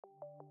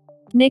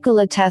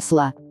Nikola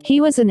Tesla.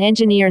 He was an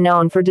engineer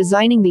known for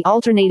designing the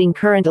alternating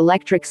current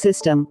electric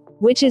system,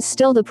 which is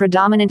still the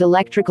predominant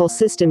electrical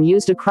system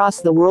used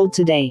across the world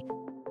today.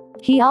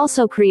 He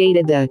also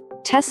created the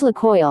Tesla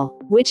coil,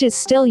 which is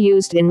still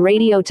used in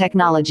radio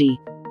technology.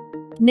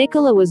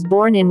 Nikola was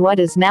born in what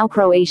is now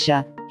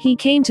Croatia. He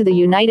came to the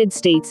United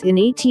States in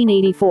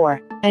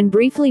 1884, and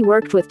briefly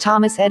worked with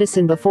Thomas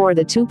Edison before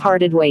the two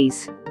parted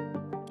ways.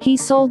 He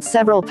sold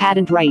several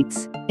patent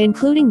rights,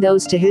 including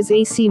those to his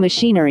AC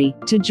machinery,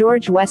 to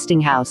George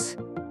Westinghouse.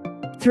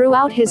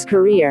 Throughout his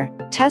career,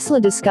 Tesla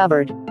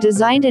discovered,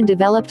 designed and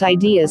developed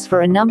ideas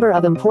for a number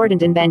of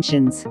important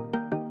inventions,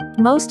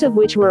 most of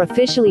which were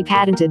officially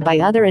patented by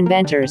other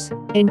inventors,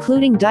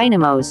 including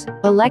dynamos,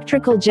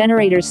 electrical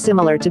generators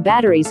similar to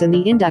batteries, and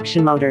the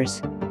induction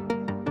motors.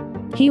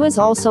 He was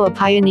also a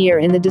pioneer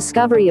in the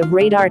discovery of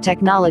radar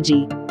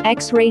technology,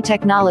 X-ray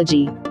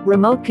technology,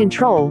 remote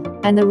control,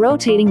 and the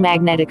rotating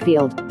magnetic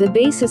field, the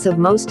basis of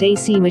most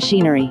AC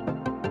machinery.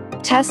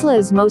 Tesla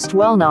is most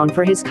well known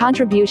for his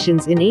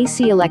contributions in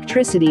AC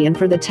electricity and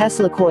for the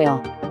Tesla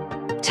coil.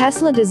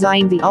 Tesla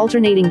designed the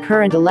alternating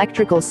current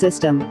electrical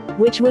system,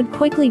 which would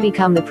quickly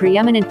become the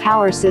preeminent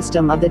power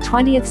system of the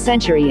 20th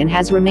century and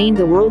has remained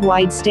the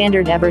worldwide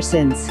standard ever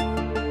since.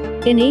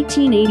 In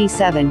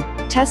 1887,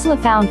 Tesla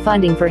found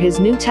funding for his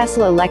new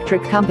Tesla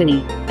Electric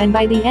Company, and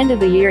by the end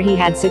of the year he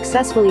had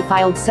successfully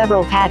filed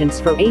several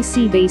patents for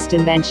AC-based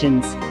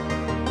inventions.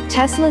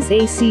 Tesla's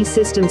AC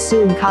system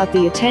soon caught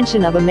the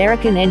attention of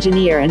American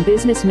engineer and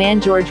businessman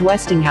George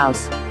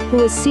Westinghouse, who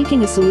was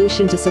seeking a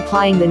solution to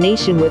supplying the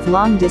nation with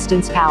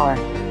long-distance power.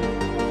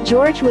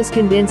 George was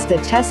convinced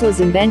that Tesla's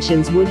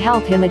inventions would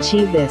help him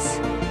achieve this.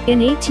 In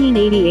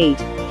 1888,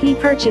 he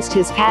purchased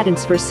his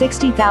patents for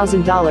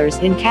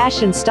 $60,000 in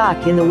cash and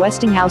stock in the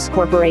Westinghouse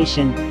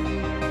Corporation.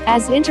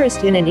 As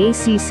interest in an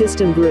AC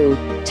system grew,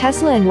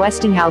 Tesla and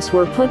Westinghouse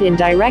were put in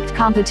direct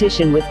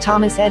competition with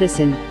Thomas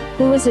Edison,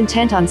 who was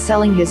intent on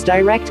selling his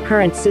direct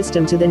current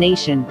system to the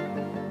nation.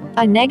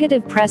 A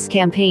negative press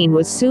campaign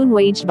was soon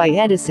waged by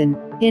Edison,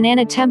 in an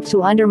attempt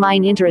to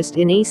undermine interest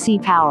in AC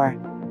power.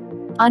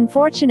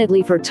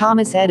 Unfortunately for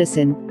Thomas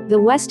Edison, the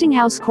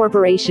Westinghouse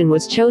Corporation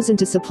was chosen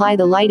to supply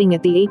the lighting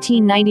at the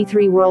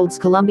 1893 World's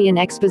Columbian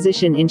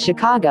Exposition in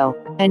Chicago,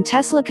 and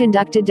Tesla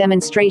conducted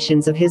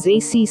demonstrations of his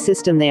AC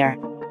system there.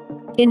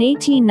 In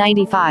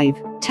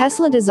 1895,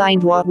 Tesla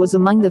designed what was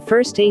among the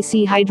first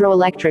AC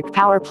hydroelectric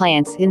power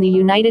plants in the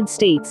United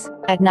States,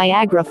 at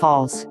Niagara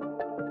Falls.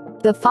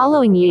 The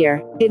following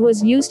year, it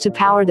was used to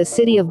power the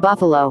city of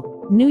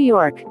Buffalo, New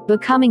York,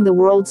 becoming the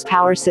world's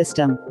power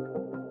system.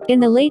 In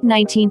the late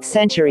 19th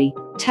century,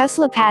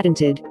 Tesla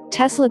patented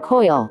Tesla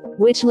coil,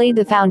 which laid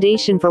the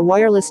foundation for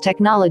wireless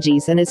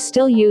technologies and is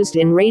still used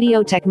in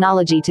radio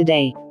technology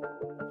today.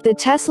 The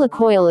Tesla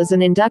coil is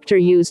an inductor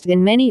used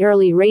in many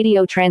early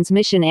radio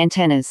transmission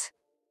antennas.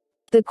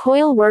 The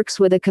coil works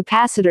with a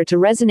capacitor to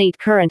resonate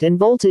current and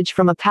voltage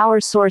from a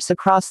power source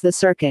across the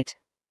circuit.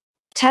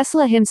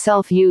 Tesla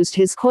himself used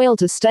his coil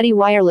to study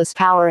wireless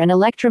power and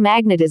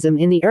electromagnetism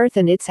in the Earth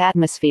and its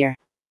atmosphere.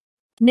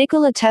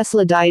 Nikola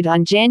Tesla died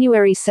on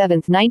January 7,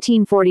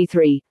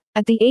 1943,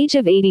 at the age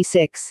of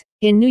 86,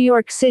 in New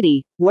York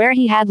City, where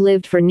he had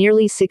lived for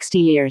nearly 60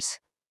 years.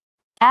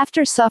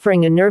 After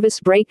suffering a nervous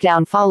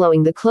breakdown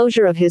following the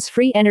closure of his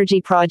free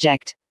energy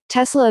project,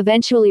 Tesla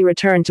eventually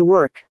returned to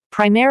work,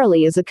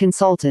 primarily as a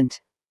consultant.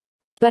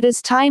 But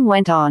as time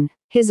went on,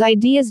 his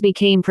ideas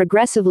became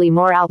progressively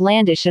more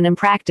outlandish and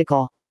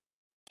impractical.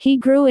 He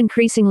grew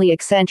increasingly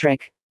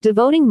eccentric,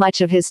 devoting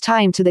much of his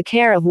time to the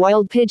care of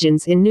wild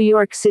pigeons in New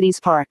York City's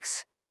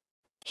parks.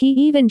 He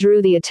even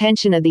drew the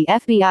attention of the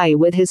FBI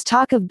with his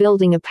talk of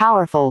building a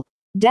powerful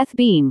death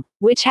beam,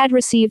 which had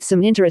received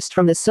some interest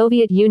from the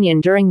Soviet Union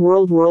during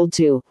World War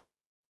II.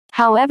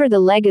 However, the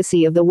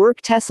legacy of the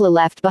work Tesla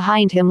left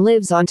behind him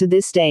lives on to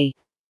this day.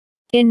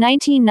 In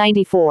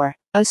 1994,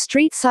 a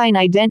street sign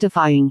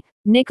identifying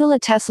Nikola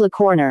Tesla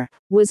Corner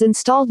was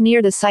installed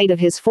near the site of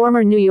his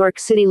former New York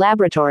City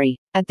laboratory,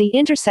 at the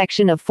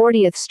intersection of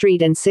 40th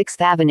Street and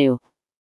 6th Avenue.